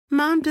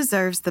Mom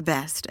deserves the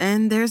best,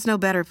 and there's no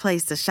better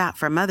place to shop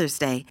for Mother's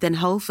Day than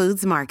Whole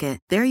Foods Market.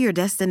 They're your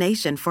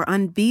destination for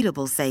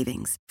unbeatable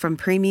savings, from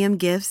premium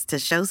gifts to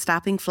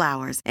show-stopping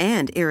flowers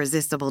and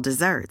irresistible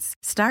desserts.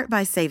 Start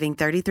by saving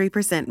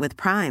 33% with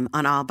Prime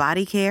on all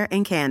body care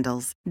and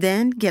candles.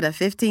 Then get a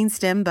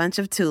 15-stem bunch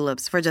of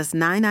tulips for just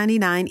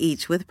 $9.99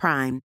 each with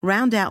Prime.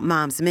 Round out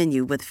Mom's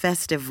menu with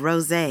festive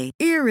rosé,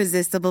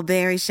 irresistible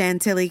berry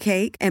chantilly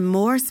cake, and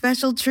more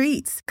special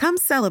treats. Come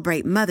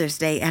celebrate Mother's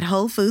Day at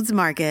Whole Foods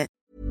Market.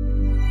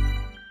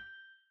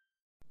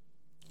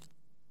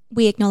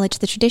 We acknowledge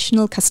the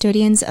traditional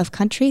custodians of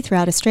country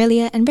throughout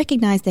Australia and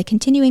recognise their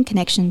continuing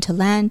connection to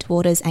land,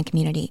 waters and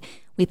community.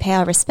 We pay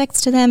our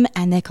respects to them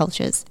and their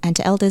cultures, and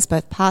to elders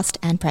both past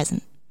and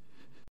present.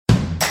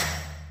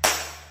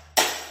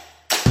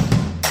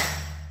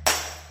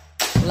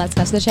 Let's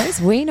cut to the chase.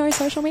 We know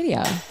social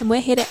media. And we're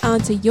here to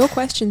answer your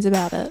questions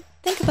about it.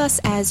 Think of us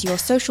as your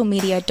social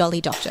media dolly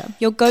doctor,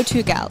 your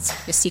go-to gals,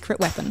 your secret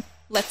weapon.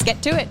 Let's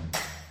get to it.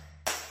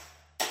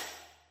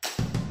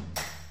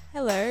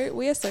 Hello,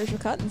 we are Social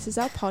Cut, and this is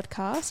our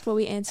podcast where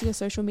we answer your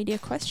social media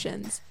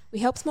questions. We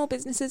help small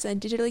businesses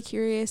and digitally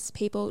curious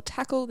people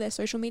tackle their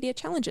social media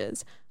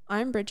challenges.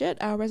 I'm Bridget,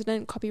 our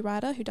resident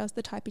copywriter who does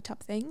the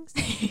typey-tup things.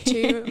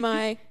 To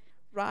my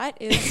right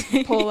is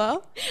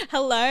Paula.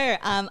 Hello,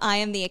 I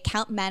am the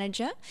account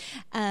manager.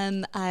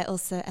 I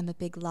also am a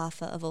big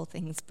laugher of all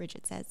things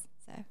Bridget says,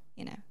 so,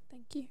 you know.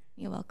 Thank you.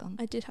 You're welcome.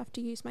 I did have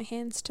to use my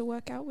hands to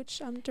work out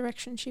which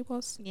direction she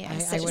was. Yeah,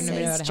 I wouldn't have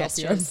been able to help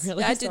you. I'm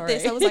really I sorry. did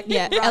this. I was like,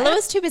 yeah, right. Ella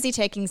was too busy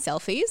taking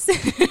selfies.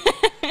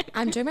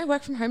 I'm doing my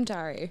work from home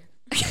diary.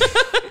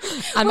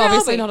 I'm Where are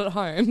obviously we? not at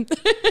home.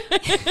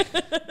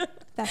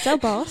 That's our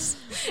boss.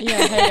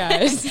 Yeah, hey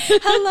guys.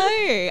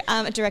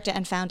 Hello, director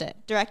and founder.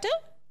 Director?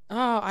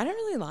 Oh, I don't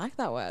really like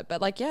that word,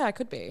 but like, yeah, I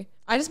could be.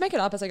 I just make it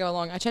up as I go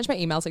along. I change my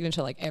email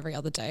signature like every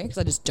other day because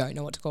I just don't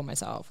know what to call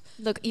myself.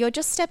 Look, you're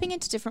just stepping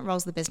into different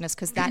roles of the business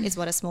because that is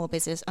what a small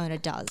business owner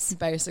does.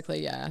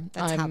 Basically, yeah.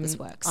 That's how this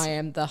works. I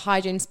am the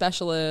hygiene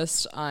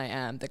specialist. I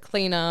am the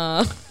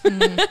cleaner.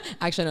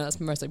 Actually, no, that's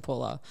mostly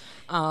Paula.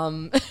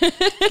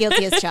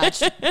 Guilty as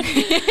charged.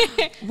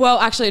 Well,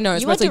 actually, no,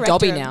 it's You are mostly director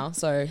Dobby of- now.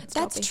 So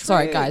That's true.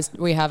 Sorry, guys.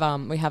 We have a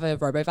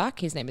Robovac.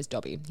 His name is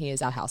Dobby. He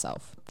is our house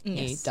elf.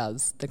 He Yes.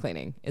 does the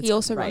cleaning. It's He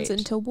also great. runs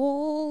into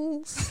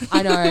walls.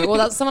 I know. Well,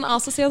 that's someone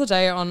asked us the other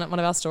day on one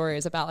of our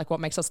stories about like what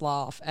makes us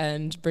laugh,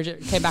 and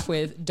Bridget came back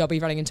with Dobby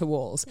running into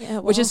walls, Yeah,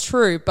 which well. is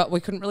true, but we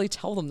couldn't really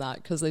tell them that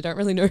because they don't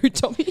really know who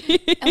Dobby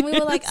is. And we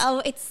were like,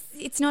 oh,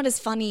 it's not as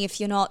funny if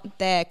you're not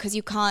there because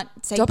you can't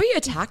say. Dobby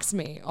attacks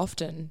me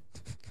often.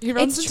 He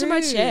runs It's into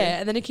my true. chair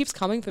and then he keeps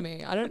coming for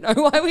me. I don't know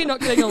why we're not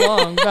getting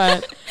along,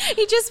 but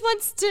He just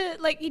wants to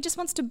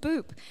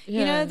boop. You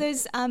Yeah. know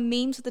those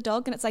memes with the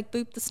dog and it's like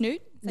boop the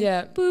snoot. It's like,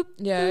 yeah, boop.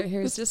 yeah, boop,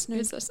 he's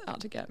boop, just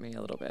out to get me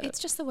a little bit. It's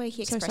just the way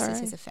he So expresses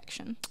sorry. his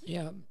affection.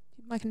 Yeah,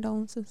 My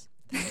condolences.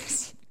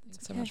 thanks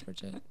so much,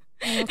 Bridget.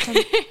 You're welcome.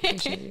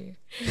 Appreciate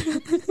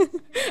you.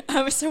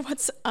 So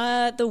what's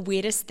the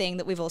weirdest thing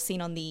that we've all seen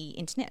on the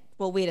internet?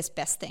 Well, weirdest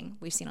best thing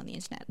we've seen on the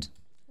internet.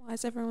 Why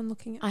is everyone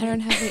looking at I me?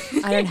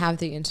 don't have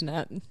the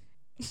internet.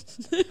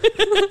 That's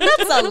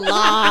a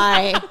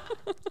lie.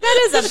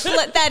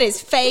 That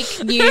is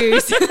fake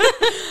news.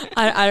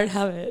 I don't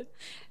have it.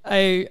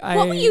 I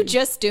What were you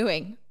just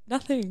doing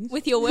nothing.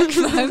 with your work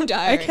from home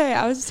diary? Okay,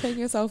 I was just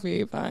taking a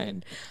selfie,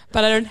 fine.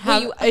 But I don't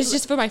have it's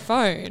just for my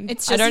phone.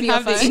 It's I just don't for your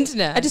have the phone?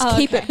 internet. I just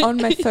keep it on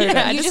my phone.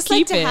 Yeah, I You just just like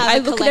keep to it. have I a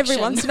look at every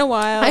collection. once in a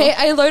while.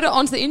 I load it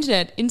onto the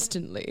internet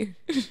instantly.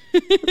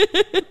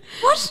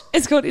 What?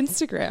 It's called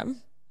Instagram.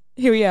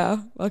 Here we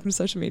are. Welcome to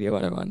Social Media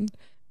 101.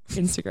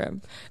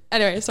 Instagram.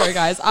 Anyway, sorry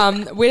guys.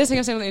 Weirdest thing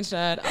I've seen on the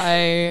internet,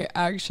 I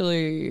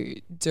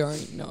actually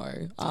don't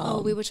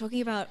know. We were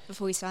talking about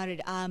before we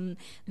started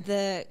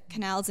the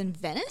canals in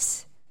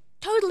Venice.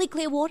 Totally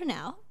clear water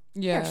now.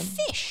 Yeah. They're a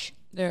fish.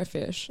 They're a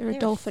fish. There are They're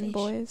a dolphin fish.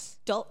 boys.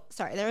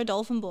 There are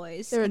dolphin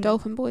boys. There are And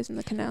dolphin boys in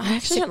the canal. I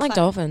actually Ship don't like clap.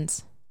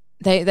 dolphins.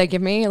 They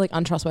give me like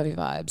untrustworthy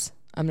vibes.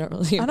 I'm not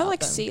really I about don't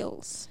like them.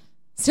 seals.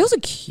 Seals are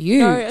cute.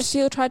 No, a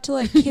seal tried to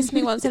like kiss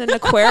me once in an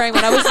aquarium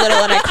when I was little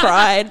and I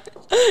cried.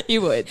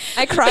 You would.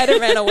 I cried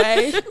and ran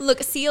away.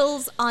 Look,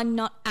 seals are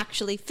not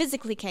actually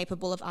physically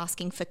capable of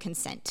asking for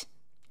consent.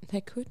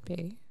 They could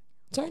be.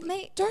 Don't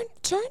Mate. don't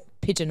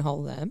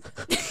pigeonhole them.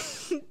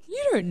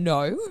 You don't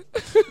know.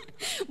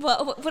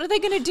 Well, what are they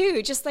going to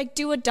do? Just like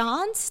do a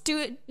dance? Do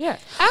it? Yeah.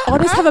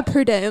 Otters have a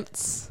poo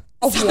dance.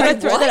 Oh, I'm gonna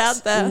throw that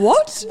out there.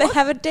 What? They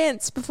have a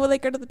dance before they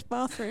go to the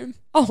bathroom.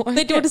 Oh,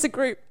 They do it as a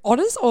group.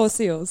 otters or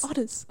seals?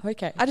 Otters.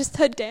 Okay. I just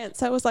heard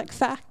dance. I was like,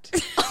 fact.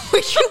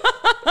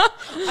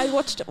 I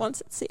watched it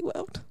once at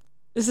SeaWorld.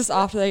 Is this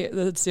after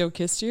the seal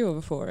kissed you or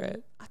before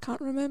it? I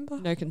can't remember.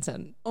 No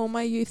consent. All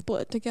my youth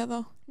blurred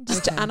together.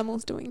 Just to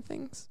animals doing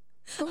things.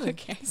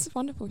 Okay. This is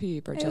wonderful for you,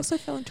 I Bridget. also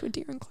fell into a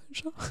deer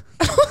enclosure.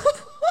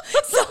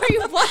 Sorry,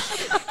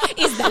 what?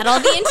 Is that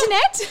on the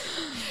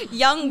internet?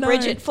 Young No.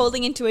 Bridget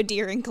falling into a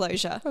deer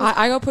enclosure.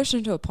 I got pushed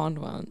into a pond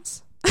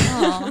once.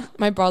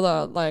 My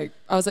brother, like,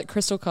 I was at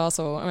Crystal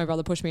Castle and my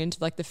brother pushed me into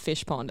like the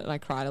fish pond and I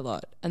cried a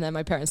lot. And then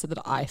my parents said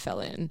that I fell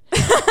in.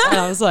 And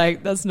I was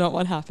like, that's not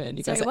what happened.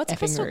 You guys Sorry, are what's effing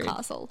Crystal rude.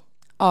 Castle?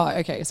 Oh,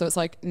 okay. So it's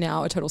like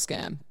now a total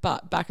scam.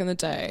 But back in the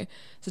day,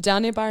 so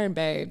down near Byron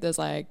Bay, there's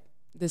like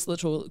this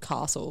little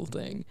castle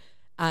thing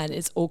and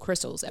it's all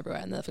crystals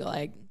everywhere. And they're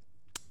like,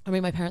 I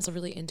mean, my parents are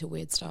really into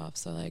weird stuff.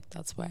 So like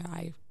that's where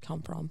I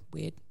come from,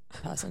 weird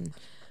person.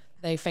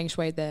 They feng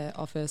shuied their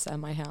office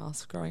and my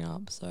house growing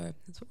up, so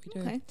that's what we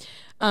do. Okay.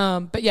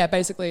 But yeah,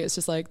 basically it's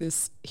just like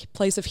this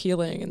place of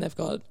healing, and they've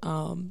got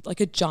like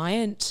a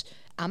giant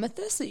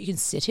amethyst that you can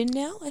sit in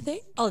now, I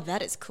think. Oh,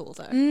 that is cool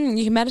though.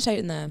 You can meditate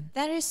in there.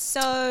 That is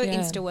so Yeah.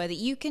 Insta worthy.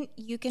 You can.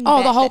 Oh,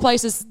 bet the whole that-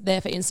 place is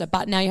there for Insta,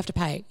 but now you have to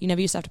pay. You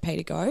never used to have to pay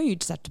to go. You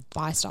just have to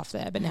buy stuff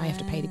there, but now you have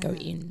to pay to go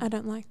in. I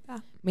don't like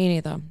that. Me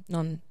neither.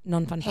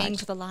 Non-fun Paying fact.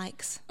 for the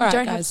likes. All right,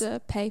 Don't guys. have to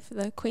pay for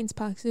the Queen's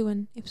Park Zoo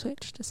in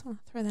Ipswich. Just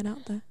want to throw that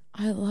out there.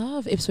 I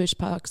love Ipswich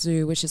Park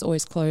Zoo, which is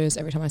always closed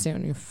every time I see it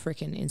on your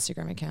freaking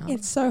Instagram account.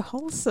 It's so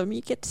wholesome.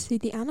 You get to see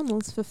the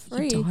animals for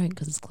free. You don't,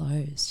 because it's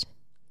closed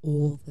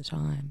all the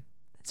time.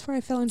 That's where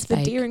I fell into It's the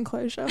fake. deer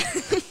enclosure.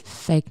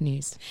 Fake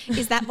news.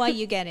 Is that why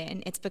you get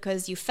in? It's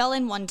because you fell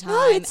in one time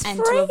No, it's and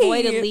free. to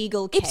avoid a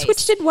legal case.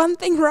 Ipswich did one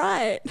thing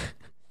right.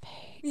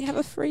 You have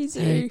a free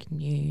zoo. Fake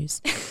news.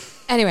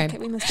 Anyway, Okay,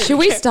 we must do should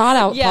we start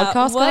our Yeah,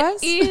 podcast,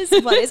 what guys?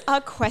 what is our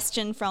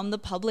question from the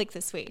public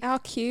this week? Our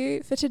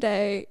cue for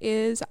today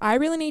is I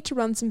really need to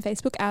run some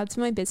Facebook ads for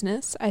my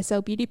business. I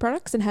sell beauty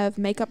products and have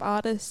makeup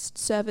artist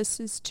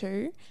services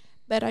too,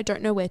 but I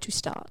don't know where to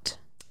start.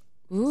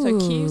 So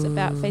cues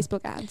about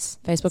Facebook ads.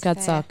 Facebook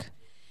ads fair. suck.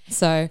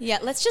 So Yeah,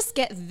 let's just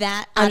get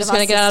that out I'm of just our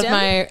gonna get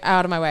system.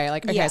 out of my way.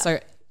 Like, okay, Yeah. so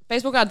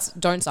Facebook ads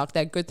don't suck.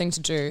 They're a good thing to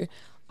do.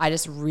 I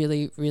just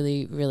really,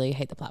 really, really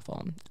hate the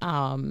platform.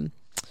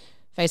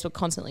 Facebook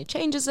constantly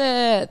changes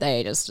it.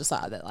 They just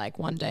decide that like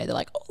one day they're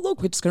like, oh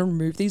look, we're just gonna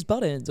remove these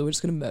buttons or we're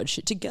just gonna merge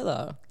shit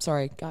together.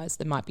 Sorry guys,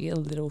 there might be a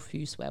little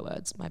few swear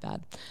words. My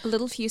bad. A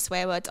little few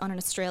swear words on an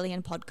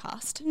Australian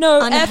podcast.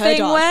 No Unheard effing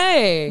of.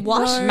 way.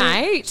 What? No.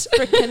 Mate?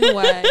 Frickin'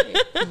 way.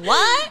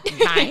 What?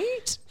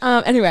 Mate?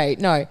 Anyway,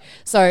 no.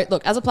 So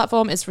look, as a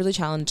platform, it's really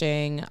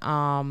challenging.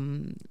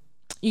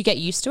 You get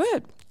used to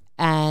it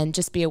and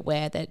just be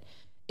aware that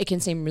it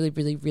can seem really,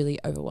 really, really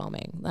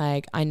overwhelming.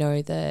 Like I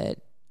know that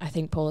I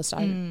think Paula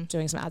started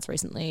doing some ads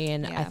recently,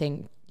 and Yeah.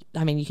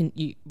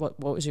 what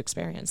was your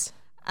experience?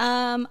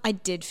 I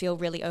did feel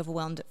really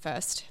overwhelmed at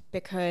first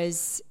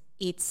because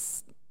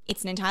it's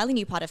an entirely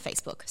new part of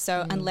Facebook.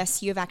 So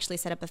unless you've actually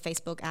set up a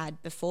Facebook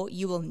ad before,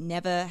 you will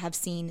never have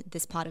seen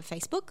this part of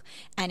Facebook,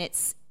 and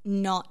it's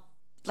not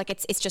like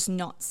it's just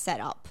not set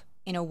up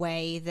in a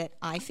way that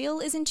I feel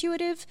is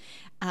intuitive.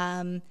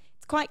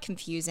 It's quite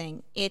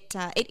confusing. It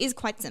is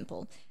quite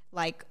simple.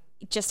 Like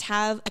just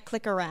have a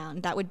click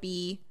around. That would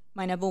be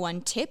my number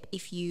one tip.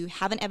 If you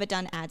haven't ever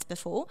done ads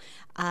before,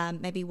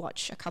 maybe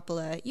watch a couple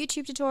of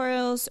YouTube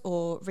tutorials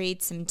or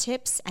read some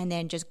tips and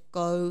then just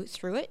go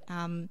through it.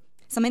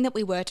 Something that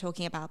we were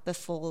talking about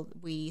before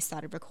we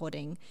started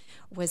recording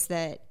was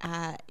that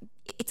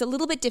it's a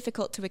little bit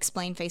difficult to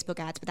explain Facebook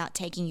ads without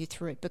taking you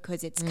through it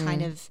because it's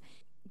kind of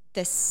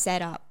the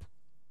setup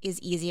is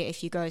easier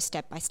if you go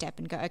step by step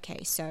and go,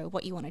 okay, so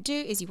what you want to do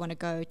is you want to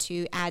go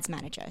to Ads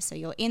Manager. So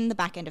you're in the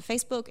back end of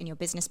Facebook and your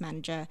Business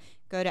Manager,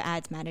 go to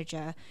Ads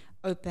Manager,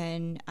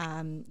 open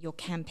your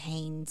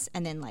campaigns,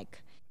 and then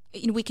like,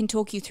 we can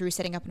talk you through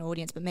setting up an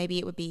audience, but maybe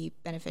it would be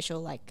beneficial,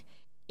 like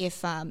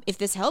if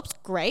this helps,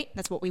 great,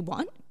 that's what we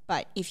want.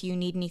 But if you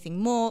need anything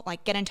more,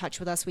 like get in touch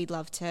with us. We'd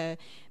love to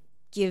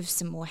give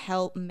some more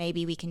help.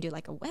 Maybe we can do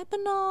like a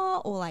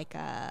webinar or like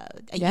a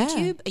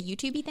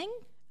YouTubey thing.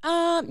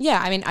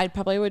 Yeah, I mean, I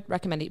probably would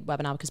recommend a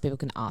webinar because people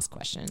can ask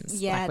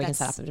questions. Yeah, like we can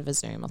set up a bit of a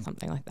Zoom or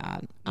something like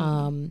that.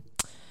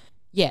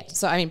 Yeah,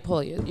 so I mean,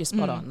 Paul, you're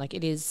spot on. Like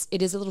it is a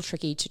little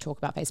tricky to talk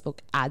about Facebook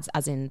ads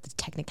as in the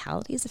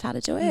technicalities of how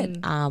to do it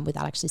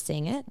without actually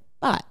seeing it.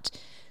 But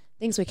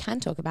things we can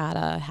talk about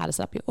are how to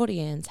set up your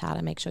audience, how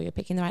to make sure you're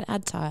picking the right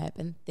ad type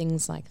and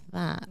things like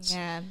that.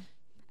 Yeah.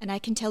 And I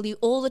can tell you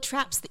all the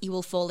traps that you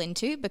will fall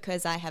into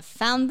because I have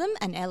found them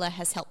and Ella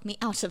has helped me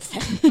out of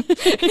them.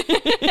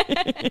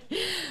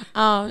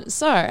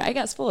 So I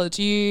guess, Paula,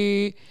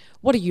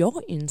 what are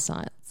your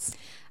insights?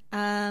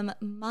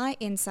 My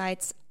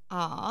insights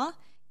are,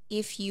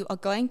 if you are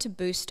going to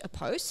boost a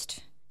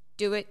post,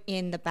 do it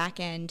in the back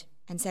end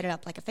and set it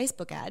up like a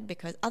Facebook ad,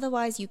 because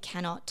otherwise you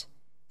cannot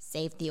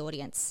save the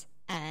audience.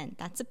 And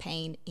that's a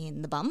pain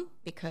in the bum,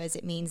 because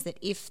it means that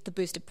if the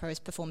boosted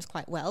post performs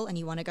quite well and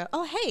you want to go,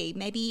 oh, hey,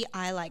 maybe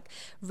I like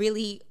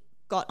really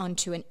got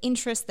onto an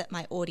interest that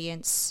my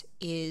audience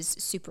is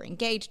super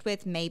engaged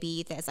with,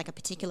 maybe there's like a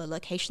particular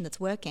location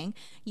that's working,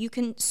 you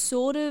can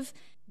sort of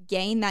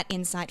gain that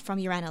insight from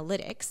your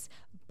analytics,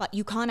 but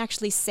you can't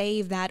actually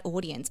save that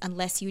audience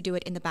unless you do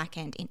it in the back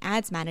end in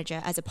Ads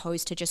Manager, as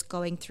opposed to just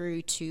going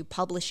through to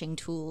publishing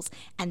tools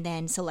and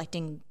then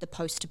selecting the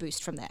post to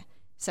boost from there.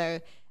 So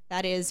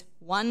that is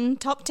one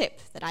top tip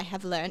that I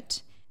have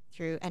learnt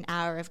through an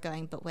hour of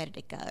going, but where did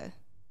it go?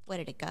 Where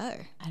did it go?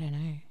 I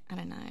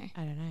don't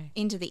know.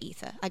 Into the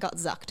ether. I got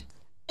zucked.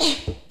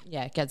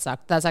 Yeah, get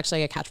zucked. That's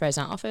actually a catchphrase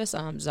in our office.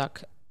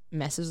 Zuck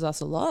messes with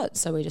us a lot,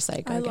 so we just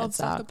say go I get love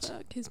zucked.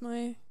 Zuckerberg. He's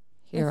my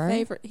Hero?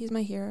 favorite. He's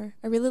my hero.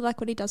 I really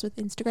like what he does with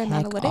Instagram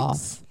Heck analytics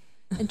off.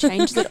 and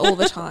changes it all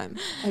the time.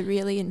 I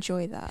really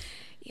enjoy that.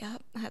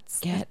 Yep, that's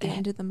Get The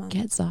end of the month.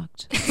 Get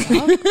zucked.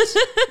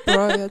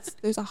 Bro,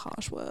 those are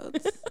harsh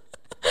words.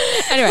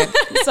 Anyway,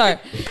 so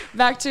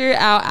back to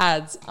our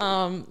ads.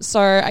 So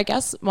I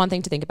guess one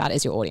thing to think about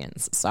is your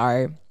audience.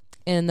 So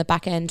in the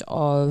back end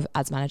of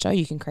Ads Manager,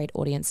 you can create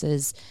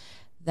audiences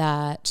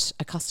that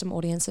are custom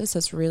audiences. So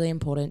it's really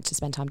important to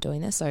spend time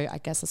doing this. So I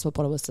guess that's what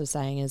Botta was sort of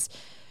saying is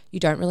you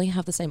don't really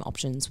have the same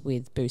options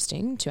with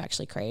boosting to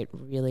actually create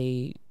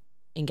really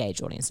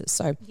engaged audiences.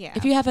 So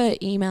if you have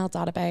an email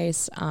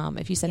database,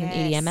 if you send an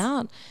EDM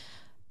out,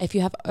 if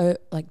you have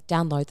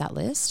download that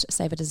list,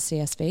 save it as a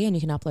CSV, and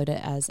you can upload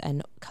it as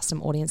a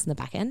custom audience in the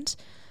back end.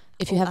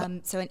 If you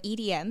have so an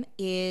EDM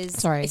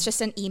is it's just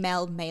an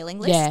email mailing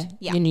list.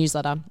 Yeah, your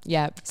newsletter.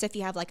 Yeah. So if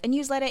you have like a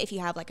newsletter, if you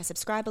have like a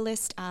subscriber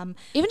list,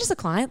 even just a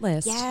client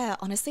list. Yeah,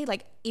 honestly,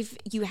 like if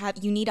you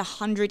need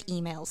 100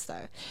 emails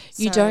though.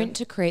 You don't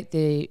to create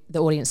the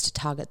audience to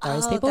target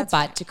those people, but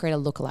right. to create a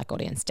lookalike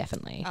audience,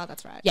 definitely. Oh,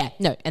 that's right. Yeah,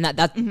 no, and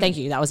that thank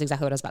you. That was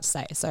exactly what I was about to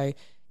say. So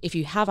if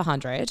you have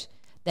 100,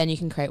 then you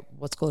can create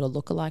what's called a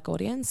lookalike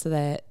audience. So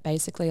that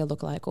basically a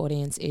lookalike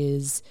audience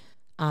is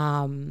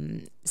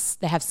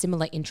they have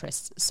similar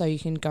interests. So you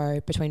can go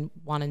between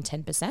 1 and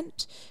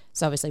 10%.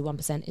 So obviously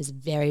 1% is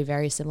very,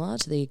 very similar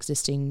to the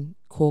existing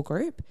core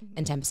group,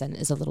 and 10%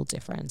 is a little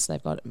different. So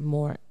they've got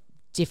more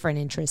different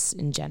interests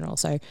in general.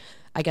 So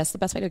I guess the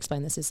best way to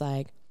explain this is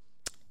like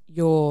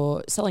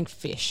you're selling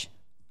fish,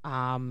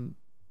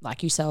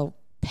 like you sell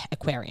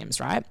aquariums,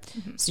 right?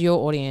 So your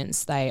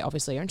audience, they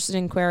obviously are interested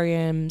in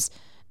aquariums,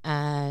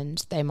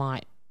 and they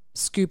might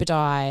scuba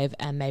dive,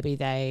 and maybe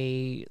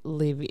they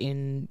live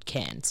in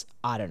Cairns.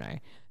 I don't know.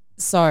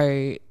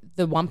 So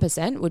the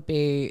 1% would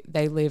be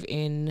they live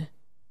in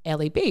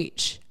Airlie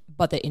Beach,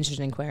 but they're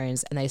interested in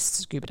aquariums and they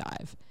scuba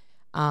dive.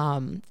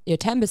 Your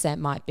 10%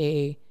 might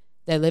be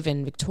they live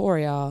in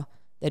Victoria,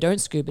 they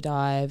don't scuba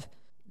dive,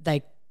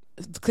 they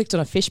clicked on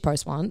a fish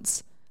post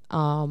once,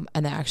 and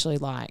they're actually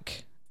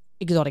like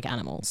exotic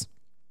animals.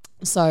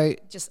 So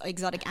just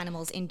exotic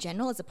animals in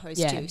general, as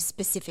opposed to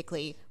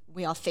specifically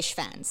we are fish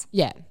fans.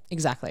 Yeah,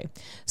 exactly.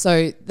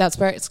 So that's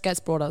where it gets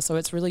broader. So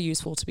it's really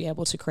useful to be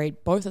able to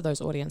create both of those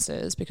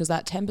audiences, because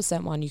that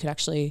 10% one you could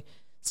actually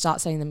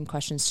start sending them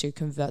questions to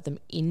convert them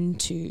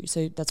into.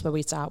 So that's where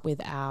we start with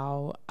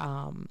our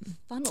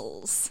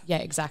funnels. Yeah,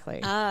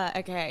 exactly.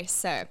 Okay.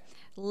 So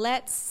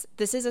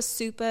this is a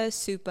super,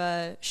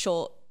 super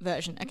short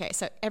version. Okay.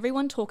 So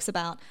everyone talks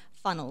about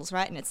funnels,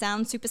 right? And it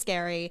sounds super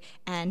scary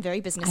and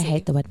very businessy. I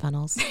hate the word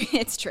funnels.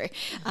 It's true.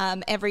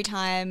 Every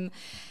time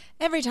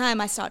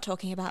I start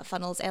talking about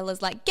funnels,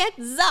 Ella's like, get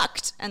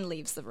zucked, and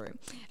leaves the room.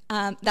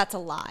 That's a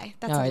lie.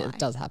 That's a lie. It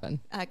does happen.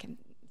 Okay.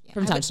 Yeah.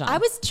 From time to time. I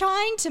was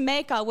trying to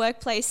make our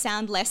workplace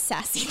sound less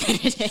sassy than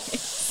it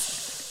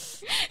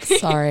is.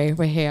 Sorry,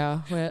 we're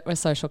here. We're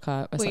social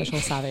cut. We're social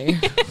savvy.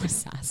 We're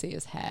sassy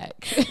as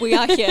heck. We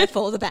are here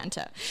for the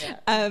banter.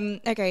 Yeah.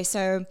 Okay,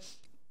 so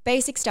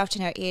basic stuff to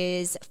know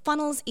is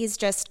funnels is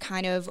just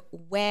kind of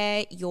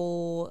where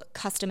your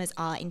customers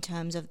are in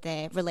terms of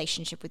their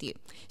relationship with you.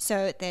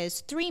 So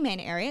there's 3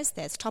 main areas.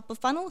 There's top of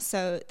funnel.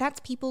 So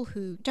that's people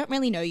who don't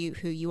really know you,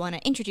 who you want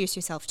to introduce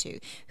yourself to,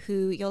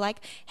 who you're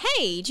like,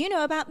 hey, do you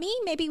know about me?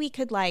 Maybe we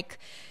could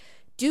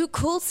do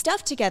cool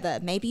stuff together.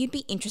 Maybe you'd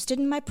be interested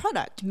in my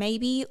product.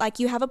 Maybe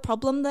you have a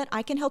problem that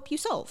I can help you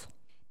solve.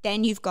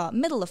 Then you've got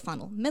middle of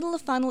funnel. Middle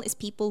of funnel is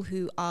people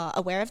who are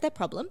aware of their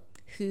problem,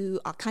 who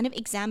are kind of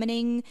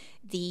examining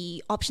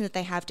the option that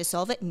they have to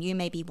solve it, and you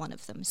may be one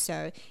of them.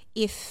 So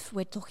if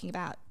we're talking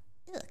about,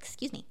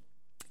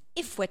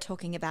 if we're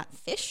talking about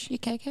fish. You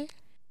KK?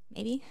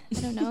 Maybe.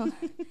 I don't know.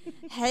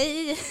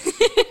 Hey.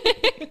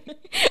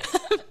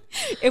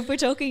 If we're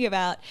talking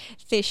about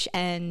fish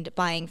and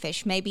buying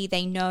fish, maybe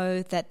they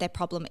know that their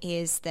problem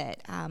is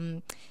that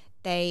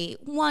they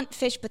want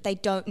fish, but they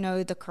don't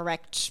know the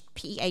correct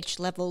pH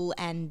level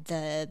and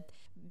the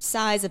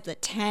size of the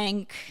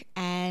tank,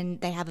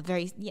 and they have a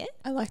very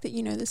I like that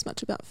you know this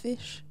much about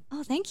fish.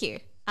 Oh, thank you.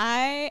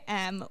 I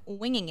am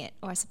winging it,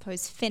 or I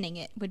suppose finning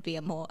it would be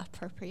a more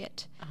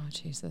appropriate. Oh,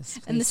 Jesus.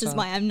 And this is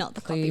why I'm not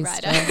the Please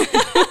copywriter.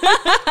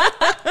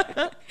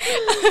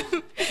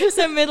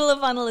 So middle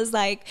of funnel is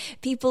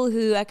people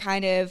who are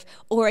kind of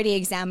already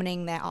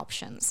examining their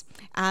options.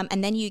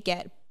 And then you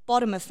get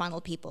bottom of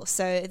funnel people.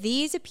 So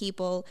these are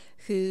people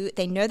who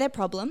they know their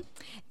problem,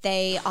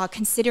 they are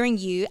considering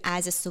you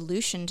as a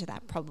solution to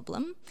that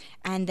problem,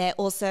 and they're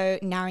also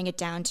narrowing it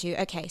down to,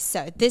 okay,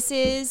 so this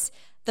is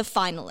the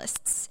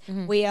finalists.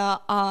 Mm-hmm. We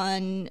are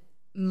on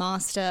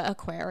Master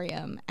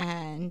Aquarium,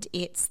 and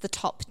it's the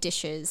top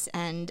dishes,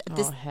 and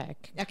this. Oh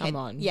heck! Okay, come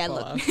on, yeah.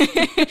 Look,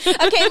 okay,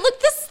 look.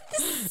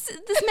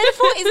 This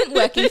metaphor isn't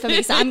working for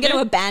me, so I'm going to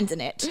abandon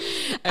it.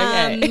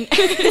 Okay.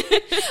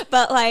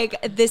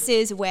 But this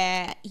is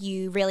where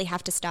you really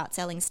have to start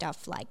selling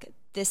stuff like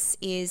this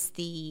is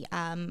the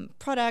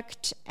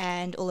product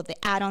and all of the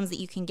add-ons that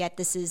you can get.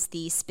 This is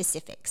the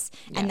specifics.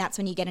 And that's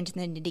when you get into the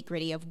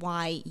nitty-gritty of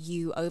why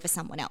you over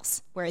someone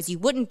else. Whereas you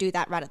wouldn't do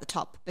that right at the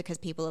top because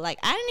people are like,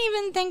 I don't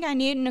even think I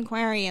need an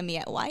aquarium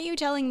yet. Why are you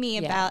telling me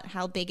about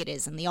how big it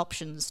is and the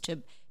options to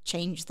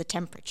change the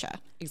temperature?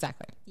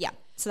 Exactly. Yeah.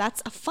 So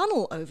that's a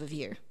funnel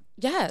overview.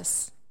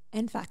 Yes.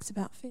 And facts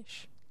about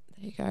fish.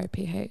 There you go.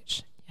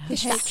 pH. Yes.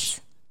 Fish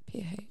facts.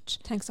 pH.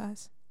 Tank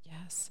size.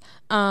 Yes.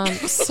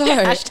 So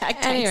Hashtag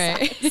tank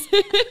anyway,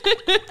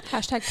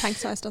 Hashtag tank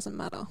size doesn't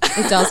matter.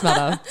 it does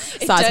matter.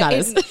 Size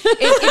matters.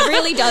 It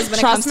really does when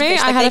it comes Trust to me,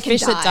 fish. I Like, had they a can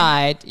fish die. that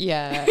died.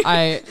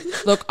 Yeah.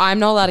 Look, I'm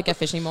not allowed to get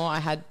fish anymore. I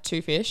had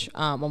 2 fish.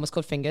 One was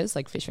called Fingers,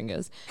 like fish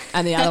fingers.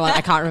 And the other one,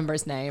 I can't remember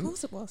his name. Of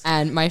course it was.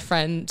 And my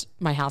friend,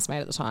 my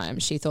housemate at the time,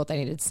 she thought they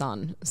needed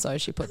sun. So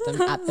she put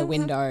them at the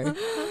window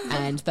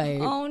and they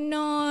Oh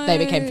no. they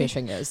became fish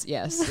fingers.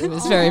 Yes. It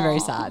was very, very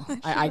sad.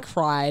 I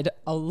cried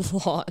a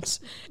lot.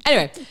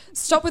 Anyway,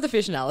 stop with the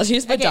fish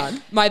analogies. We're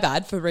done. My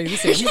bad for reading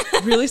this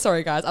in. Really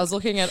sorry, guys. I was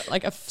looking at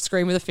like a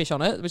screen with a fish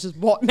on it, which is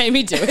what made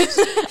me do it.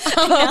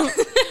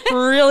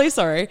 Really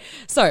sorry.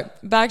 So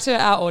back to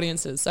our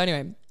audiences. So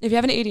anyway, if you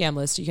have an EDM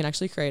list, you can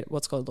actually create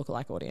what's called a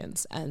lookalike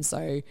audience. And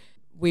so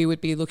we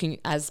would be looking,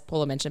 as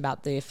Paula mentioned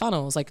about the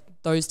funnels, like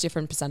those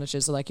different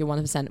percentages. So like your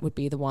 1% would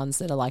be the ones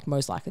that are like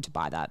most likely to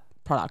buy that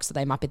product. So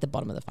they might be at the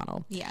bottom of the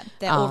funnel. Yeah,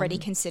 they're already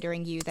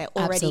considering you. They're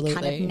already kind of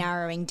absolutely.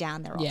 narrowing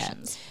down their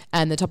options.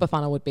 And the top of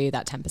funnel would be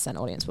that 10%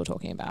 audience we're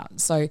talking about.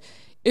 So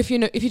if you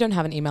don't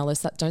have an email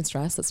list, don't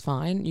stress, that's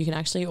fine. You can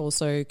actually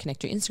also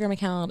connect your Instagram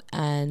account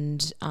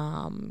and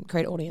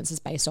create audiences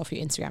based off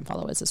your Instagram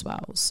followers as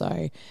well.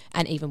 So,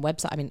 and even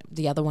website. I mean,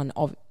 the other one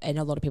and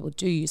a lot of people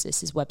do use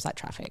this is website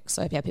traffic.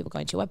 So if you have people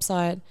going to your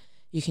website,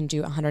 you can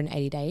do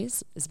 180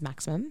 days as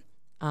maximum.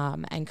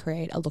 And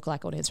create a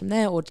lookalike audience from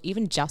there, or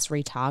even just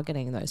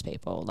retargeting those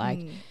people, like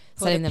Put a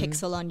setting them.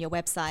 pixel on your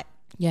website.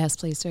 Yes,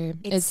 please do.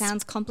 It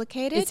sounds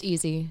complicated. It's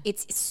easy.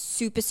 It's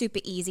super,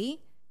 super easy.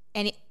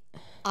 And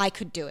I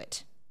could do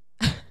it.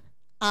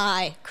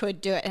 I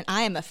could do it. And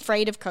I am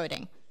afraid of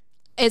coding.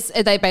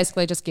 They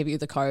basically just give you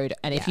the code,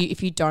 and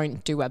if you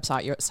don't do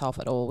website yourself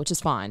at all, which is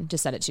fine,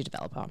 just send it to your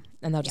developer,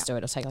 and they'll just do it.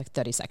 It'll take like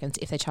 30 seconds.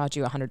 If they charge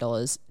you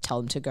 $100, tell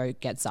them to go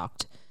get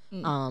zucked.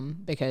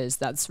 Because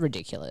that's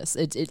ridiculous.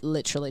 It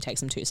literally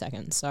takes them 2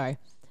 seconds. So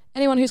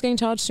anyone who's getting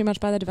charged too much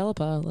by the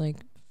developer, like,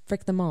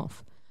 frick them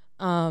off.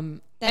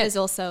 That is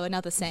also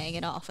another saying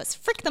in our office.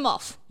 Frick them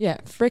off. Yeah,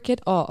 frick it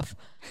off.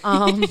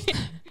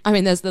 I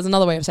mean, there's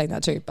another way of saying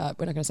that too, but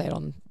we're not going to say it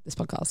on this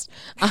podcast.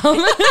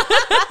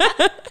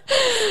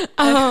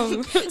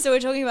 So we're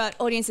talking about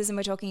audiences, and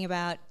we're talking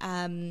about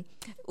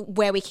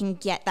where we can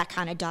get that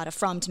kind of data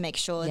from to make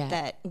sure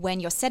that when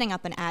you're setting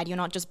up an ad, you're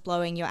not just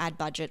blowing your ad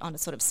budget on a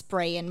sort of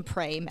spray and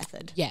pray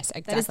method. Yes,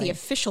 exactly. That is the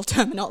official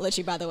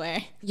terminology, by the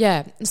way.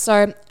 Yeah.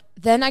 So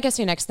then I guess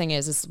your next thing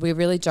is we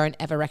really don't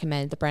ever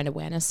recommend the brand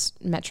awareness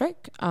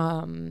metric,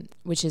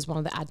 which is one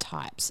of the ad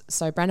types.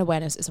 So brand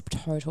awareness is a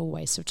total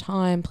waste of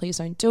time. Please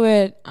don't do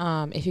it.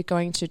 If you're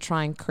going to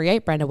try and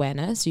create brand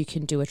awareness, you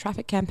can do a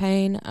traffic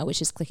campaign,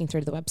 which is clicking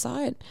through to the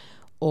website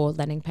or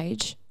landing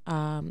page,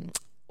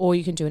 or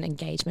you can do an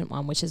engagement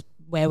one, which is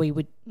where we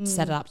would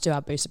set it up to do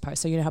our boosted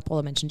post. So you know how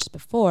Paula mentioned just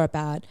before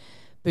about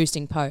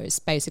boosting posts.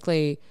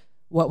 Basically,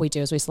 what we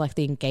do is we select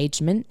the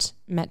engagement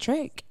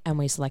metric and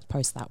we select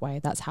posts that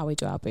way. That's how we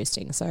do our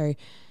boosting. So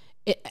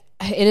it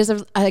is,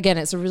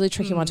 it's a really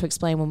tricky one to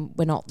explain when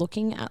we're not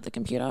looking at the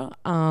computer.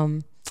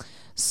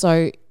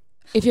 So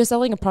if you're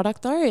selling a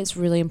product though, it's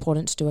really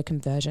important to do a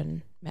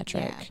conversion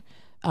metric.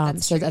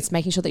 That's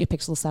making sure that your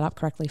pixels are set up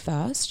correctly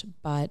first.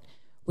 But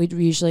we'd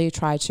usually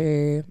try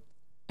to,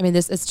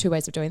 there's 2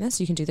 ways of doing this.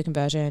 You can do the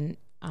conversion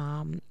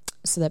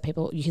so that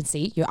you can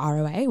see your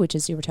ROA, which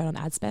is your return on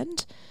ad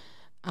spend.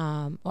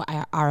 Or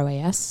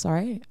ROAS,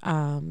 sorry.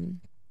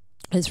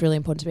 It's really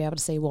important to be able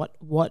to see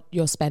what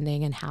you're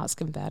spending and how it's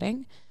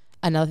converting.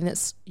 Another thing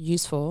that's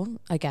useful,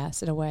 I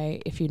guess, in a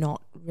way, if you're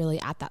not really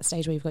at that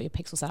stage where you've got your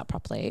pixels set up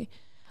properly,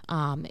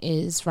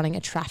 is running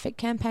a traffic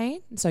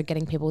campaign. So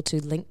getting people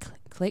to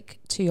click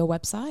to your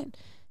website.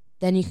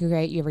 Then you can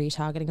create your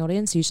retargeting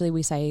audience. Usually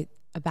we say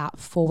about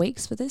 4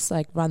 weeks for this,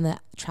 like run the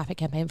traffic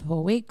campaign for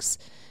 4 weeks,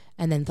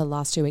 and then for the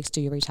last 2 weeks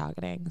do your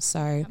retargeting.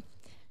 So...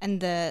 And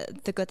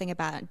the good thing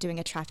about doing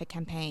a traffic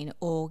campaign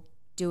or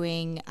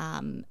doing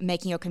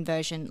making your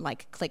conversion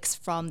like clicks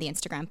from the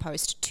Instagram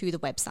post to the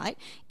website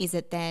is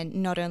that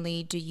then not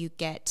only do you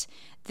get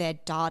their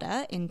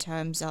data in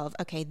terms of,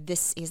 okay,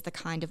 this is the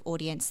kind of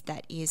audience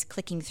that is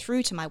clicking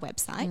through to my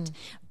website,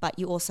 but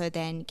you also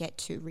then get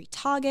to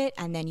retarget,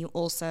 and then you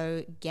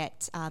also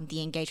get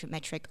the engagement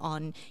metric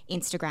on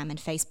Instagram and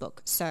Facebook.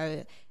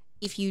 So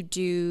if you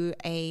do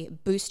a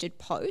boosted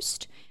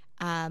post,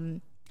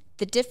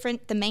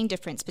 the main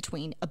difference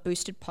between a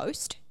boosted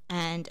post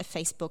and a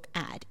Facebook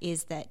ad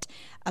is that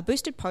a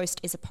boosted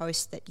post is a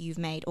post that you've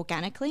made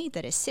organically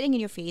that is sitting in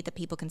your feed that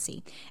people can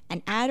see.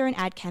 An ad or an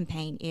ad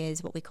campaign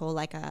is what we call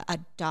like a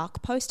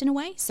dark post in a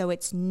way. So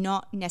it's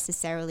not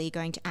necessarily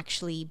going to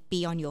actually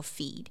be on your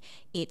feed.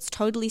 It's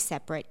totally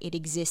separate. It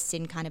exists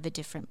in kind of a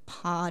different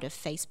part of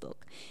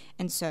Facebook.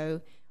 And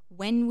so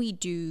when we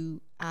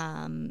do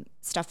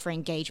stuff for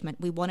engagement,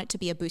 we want it to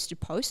be a boosted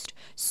post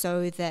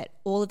so that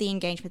all of the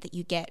engagement that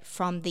you get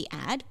from the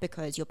ad,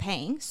 because you're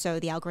paying, so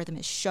the algorithm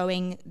is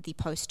showing the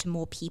post to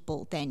more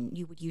people than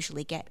you would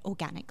usually get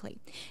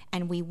organically.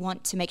 And we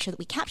want to make sure that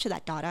we capture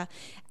that data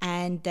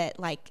and that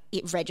like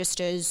it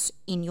registers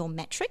in your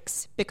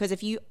metrics, because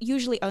if you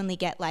usually only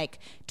get like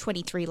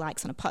 23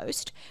 likes on a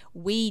post,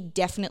 we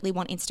definitely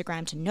want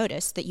Instagram to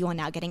notice that you are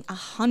now getting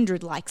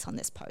 100 likes on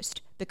this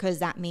post, because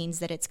that means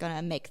that it's going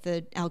to make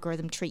the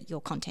algorithm treat your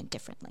content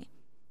differently.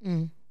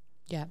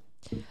 Yeah.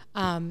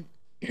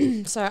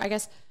 So I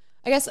guess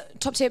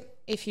top tip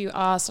if you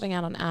are starting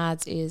out on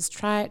ads is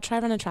try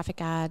run a traffic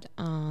ad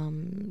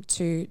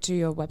to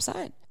your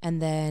website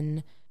and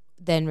then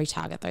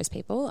retarget those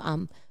people.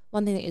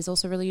 One thing that is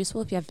also really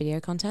useful if you have video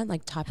content,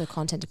 like type of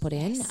content to put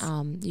in,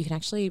 you can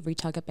actually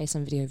retarget based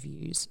on video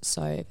views.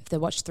 So if they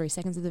watch 3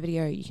 seconds of the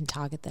video, you can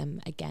target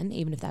them again,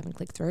 even if they haven't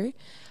clicked through.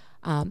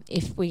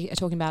 If we are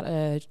talking about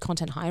a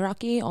content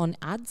hierarchy on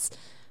ads,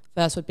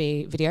 first would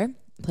be video.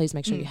 Please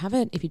make sure you have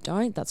it. If you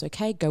don't, that's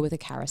okay. Go with a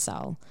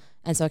carousel.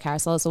 And so a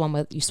carousel is the one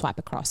where you swipe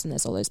across and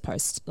there's all those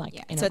posts in a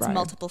row. So it's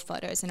multiple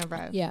photos in a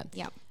row. Yeah.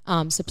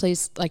 So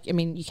please,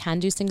 you can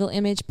do single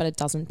image, but it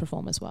doesn't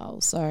perform as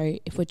well. So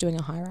if we're doing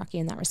a hierarchy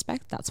in that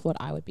respect, that's what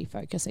I would be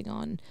focusing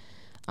on.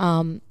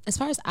 As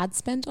far as ad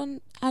spend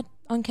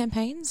on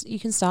campaigns, you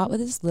can start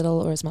with as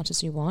little or as much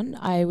as you want.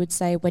 I would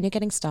say when you're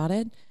getting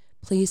started,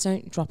 please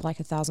don't drop like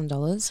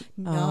 $1,000.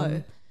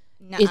 No.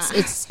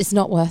 It's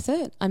not worth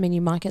it. I mean,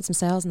 you might get some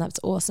sales and that's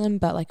awesome,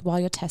 but like while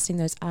you're testing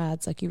those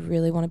ads, like you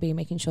really want to be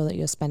making sure that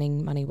you're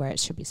spending money where it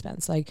should be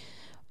spent. So like,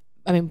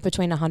 I mean,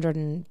 between 100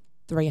 and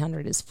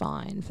 300 is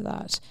fine for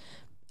that.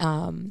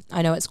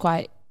 I know it's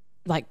quite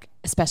like,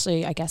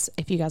 especially I guess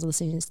if you guys are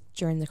listening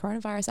during the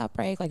coronavirus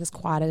outbreak, like it's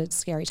quite a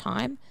scary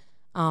time.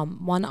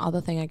 One other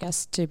thing I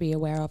guess to be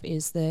aware of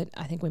is that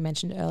I think we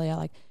mentioned earlier,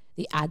 like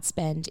the ad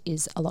spend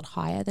is a lot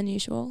higher than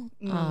usual,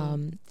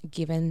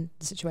 given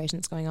the situation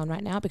that's going on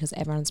right now, because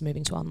everyone's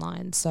moving to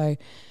online. So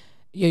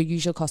your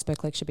usual cost per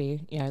click should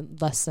be,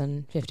 less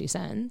than 50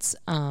 cents.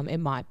 It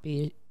might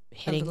be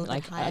hitting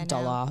like $1,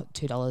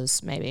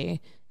 $2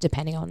 maybe,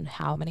 depending on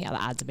how many other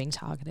ads are being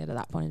targeted at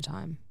that point in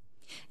time.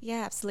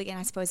 Yeah, absolutely. And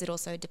I suppose it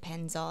also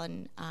depends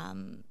on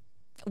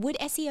would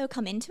SEO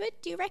come into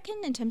it, do you reckon,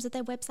 in terms of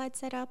their website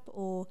setup?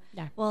 Or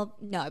no? Well,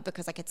 no,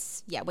 because like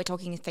we're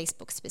talking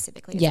Facebook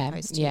specifically as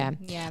opposed to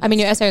yeah. I mean,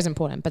 your SEO is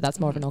important, but that's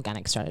more of an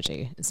organic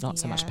strategy. It's not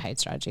so much a paid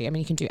strategy. I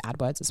mean, you can do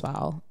AdWords as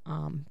well,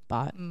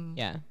 but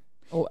yeah.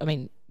 Or I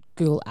mean,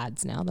 Google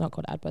Ads now, they're not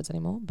called AdWords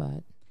anymore,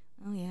 but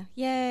oh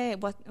yeah.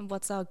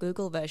 What's our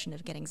Google version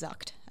of getting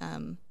zucked?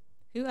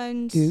 Who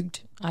owns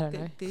Googed? I don't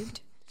know.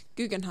 Googed?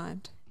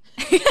 Guggenheim.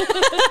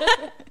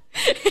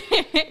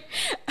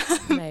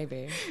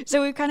 Maybe.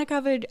 So we've kind of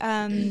covered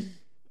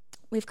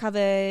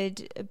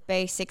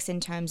basics in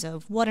terms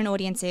of what an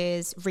audience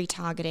is,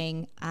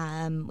 retargeting.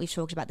 We've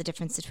talked about the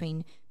difference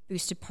between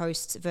boosted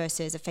posts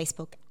versus a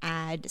Facebook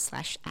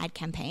ad/ad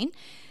campaign.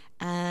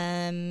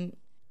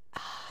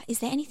 Is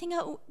there anything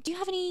else? Do you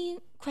have any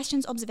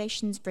questions,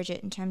 observations,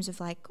 Bridget, in terms of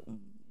like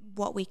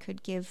what we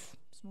could give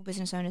small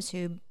business owners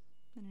who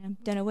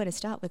don't know where to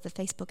start with the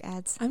Facebook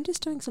ads? I'm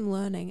just doing some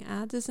learning.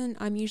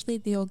 I'm usually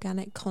the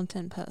organic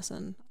content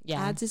person.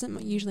 Yeah. Ads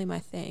isn't usually my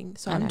thing.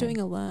 So I'm doing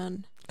a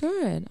learn.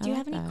 Good. Do you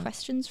have any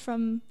questions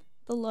from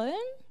the learn?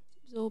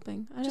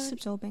 Absorbing.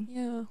 Absorbing.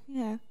 Yeah.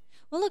 Yeah.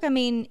 Well, look, I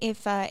mean,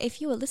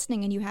 if you are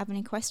listening and you have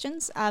any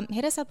questions,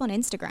 hit us up on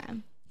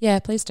Instagram. Yeah,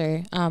 please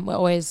do. We're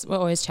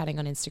always chatting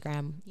on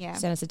Instagram. Yeah.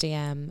 Send us a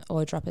DM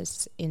or drop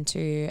us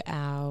into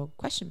our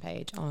question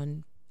page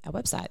on our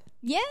website.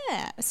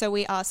 Yeah. So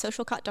we are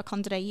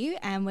socialcut.com.au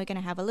and we're going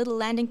to have a little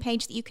landing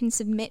page that you can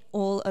submit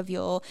all of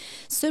your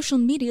social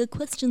media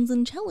questions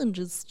and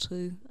challenges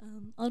to.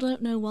 I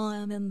don't know why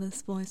I'm in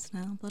this voice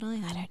now, but I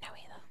am. I don't know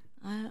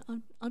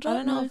either. I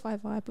don't know if I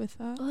vibe with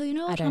that. Well, you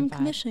know what? I'm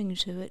committing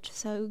to it.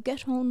 So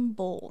get on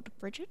board,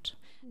 Bridget.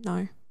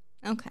 No.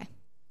 Okay.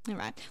 All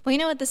right. Well, you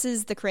know what? This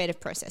is the creative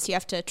process. You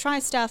have to try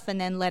stuff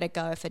and then let it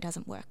go if it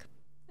doesn't work.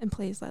 And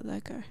please let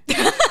that go.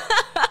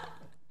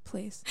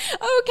 Please.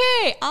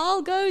 Okay,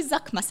 I'll go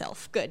zuck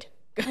myself. Good.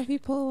 Love you,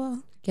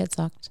 Paula. Get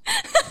zucked.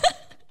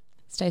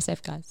 Stay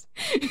safe, guys.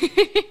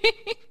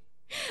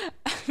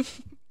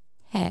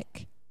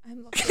 Heck.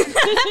 I'm locked out.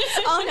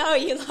 Oh no,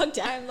 you logged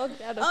out. I'm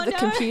logged out of the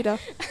computer.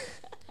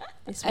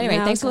 Anyway,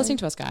 thanks for listening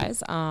to us,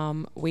 guys.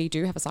 We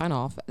do have a sign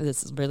off.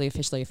 This is really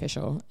officially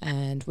official,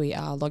 and we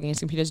are logging into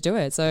the computer to do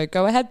it. So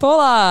go ahead,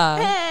 Paula.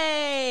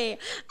 Hey. Yay!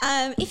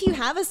 If you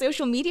have a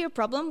social media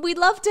problem, we'd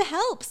love to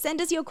help. Send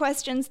us your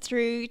questions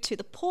through to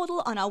the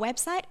portal on our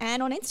website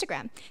and on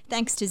Instagram.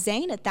 Thanks to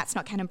Zane at That's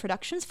Not Canon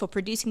Productions for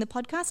producing the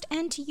podcast,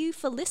 and to you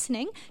for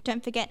listening.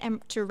 Don't forget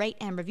to rate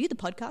and review the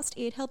podcast.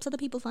 It helps other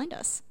people find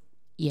us.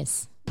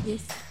 Yes.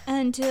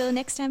 Until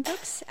next time,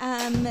 folks,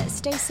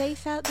 stay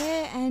safe out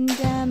there and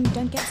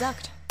don't get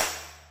zucked.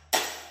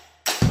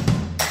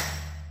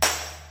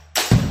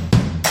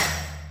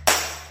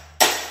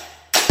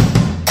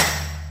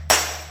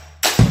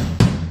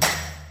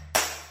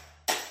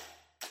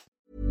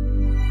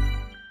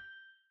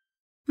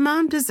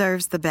 Mom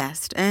deserves the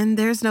best, and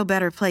there's no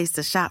better place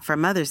to shop for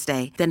Mother's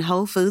Day than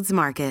Whole Foods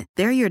Market.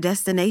 They're your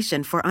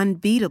destination for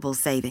unbeatable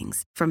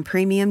savings, from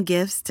premium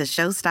gifts to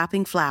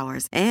show-stopping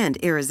flowers and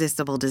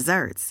irresistible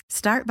desserts.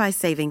 Start by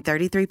saving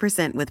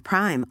 33% with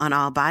Prime on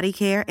all body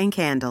care and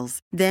candles.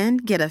 Then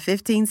get a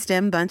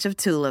 15-stem bunch of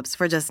tulips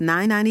for just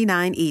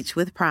 $9.99 each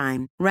with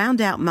Prime.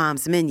 Round out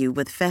Mom's menu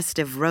with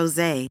festive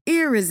rosé,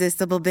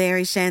 irresistible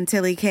berry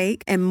chantilly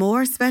cake, and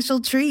more special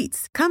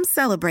treats. Come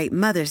celebrate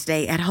Mother's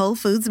Day at Whole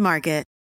Foods Market.